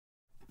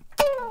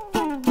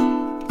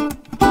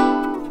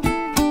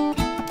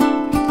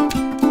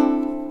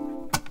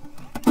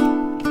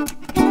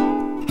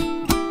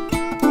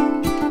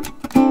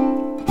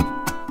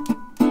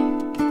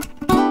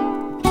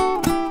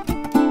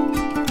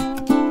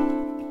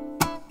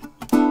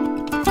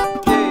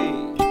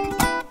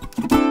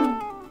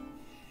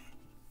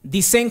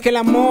Dicen que el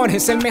amor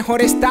es el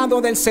mejor estado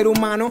del ser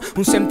humano,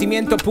 un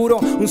sentimiento puro,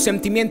 un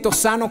sentimiento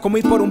sano, como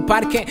ir por un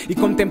parque y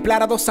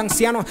contemplar a dos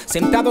ancianos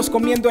sentados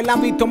comiendo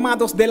helado y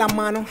tomados de la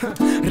mano,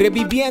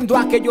 reviviendo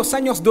aquellos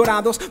años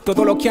dorados,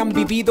 todo lo que han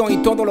vivido y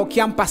todo lo que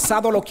han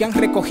pasado, lo que han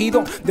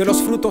recogido de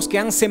los frutos que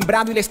han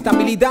sembrado y la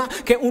estabilidad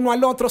que uno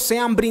al otro se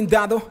han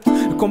brindado.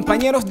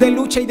 Compañeros de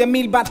lucha y de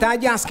mil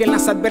batallas que en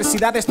las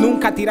adversidades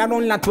nunca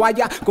tiraron la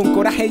toalla, con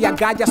coraje y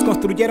agallas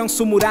construyeron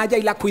su muralla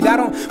y la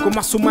cuidaron como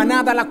a su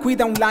manada la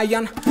cuida un lion.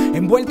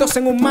 Envueltos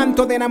en un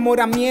manto de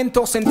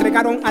enamoramiento, se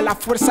entregaron a la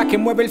fuerza que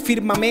mueve el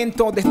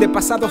firmamento. Desde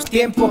pasados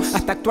tiempos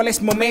hasta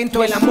actuales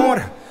momentos, el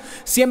amor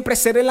siempre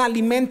será el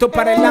alimento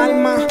para el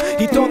alma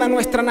y toda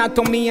nuestra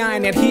anatomía,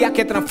 energía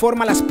que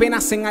transforma las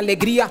penas en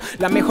alegría,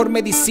 la mejor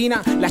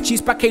medicina, la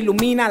chispa que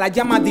ilumina, la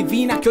llama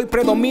divina que hoy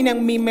predomina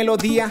en mi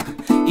melodía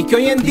y que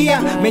hoy en día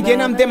me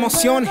llenan de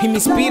emoción y me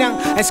inspiran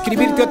a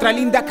escribirte otra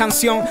linda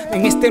canción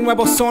en este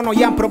nuevo sono.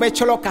 Y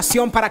aprovecho la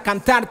ocasión para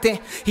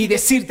cantarte y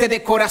decirte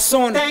de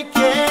corazón: te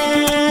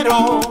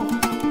quiero,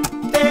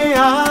 te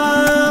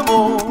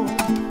amo,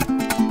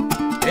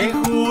 te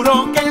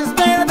juro que es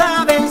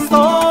verdad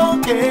esto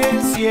que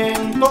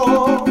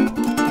siento.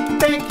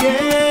 Te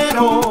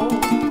quiero,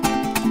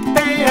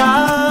 te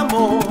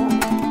amo,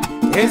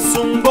 es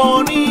un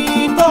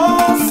bonito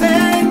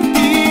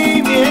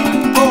sentimiento.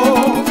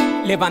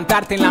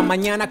 Levantarte en la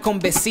mañana con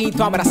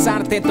besito,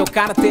 abrazarte,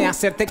 tocarte,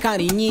 hacerte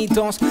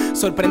cariñitos,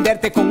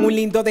 sorprenderte con un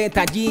lindo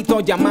detallito,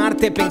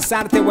 llamarte,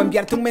 pensarte o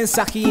enviarte un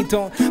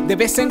mensajito. De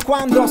vez en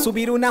cuando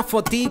subir una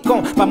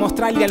fotico para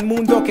mostrarle al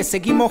mundo que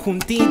seguimos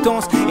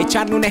juntitos.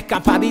 Echarle una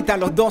escapadita a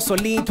los dos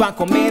solitos, a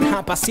comer,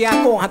 a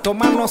pasear o a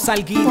tomarnos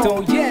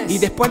alguito. Y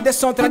después de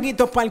esos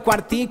traguitos para el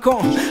cuartico,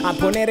 a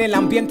poner el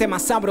ambiente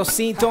más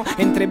sabrosito,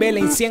 entre vela,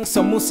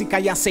 incienso,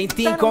 música y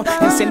aceitico,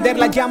 encender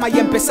la llama y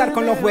empezar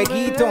con los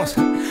jueguitos.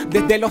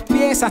 Desde los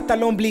pies hasta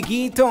el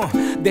ombliguito,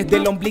 desde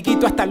el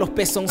ombliguito hasta los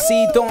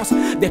pezoncitos.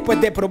 Después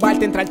de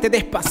probarte, entrarte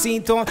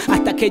despacito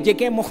hasta que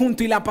lleguemos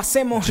juntos y la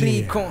pasemos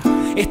rico.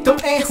 Esto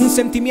es un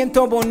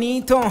sentimiento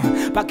bonito,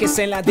 pa' que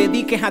se la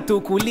dediques a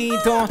tu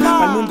culito.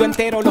 Al mundo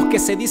entero los que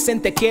se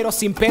dicen te quiero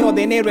sin pero,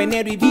 de enero a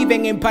enero y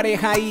viven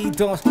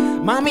emparejaditos.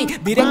 Mami,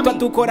 directo a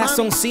tu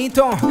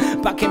corazoncito,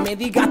 pa' que me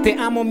digas te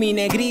amo mi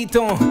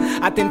negrito.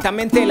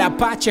 Atentamente el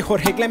Apache,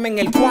 Jorge Glem en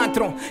el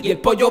 4 y el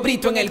Pollo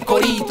Brito en el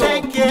corito.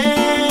 Te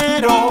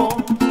quiero,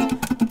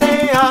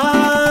 te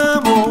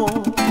amo,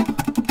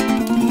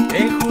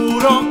 te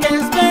juro que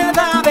es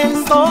verdad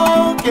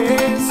esto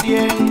que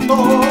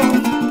siento.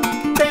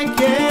 Te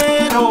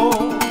quiero,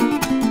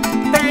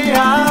 te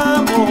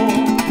amo,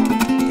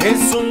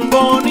 es un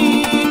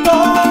bonito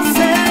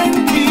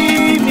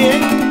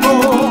sentimiento.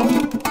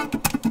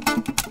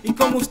 Y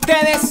con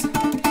ustedes,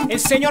 el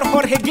señor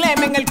Jorge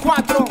Glem en el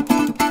 4.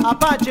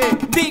 Apache,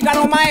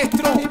 dígalo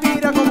maestro. y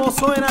mira cómo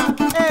suena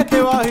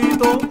este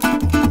bajito.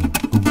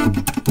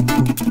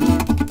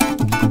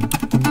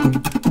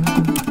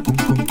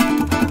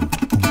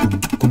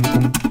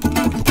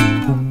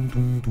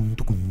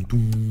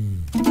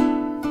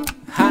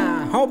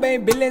 Oh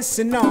baby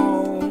listen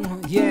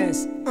on,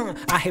 yes,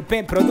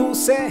 AGP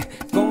produce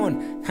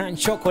con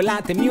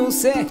Chocolate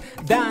Music,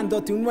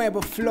 dándote un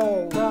nuevo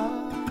flow.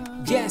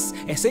 Yes,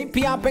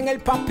 SAP en el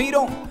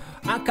papiro,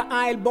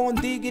 acá el Bon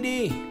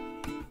Diggity,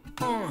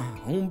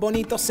 un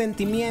bonito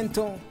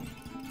sentimiento.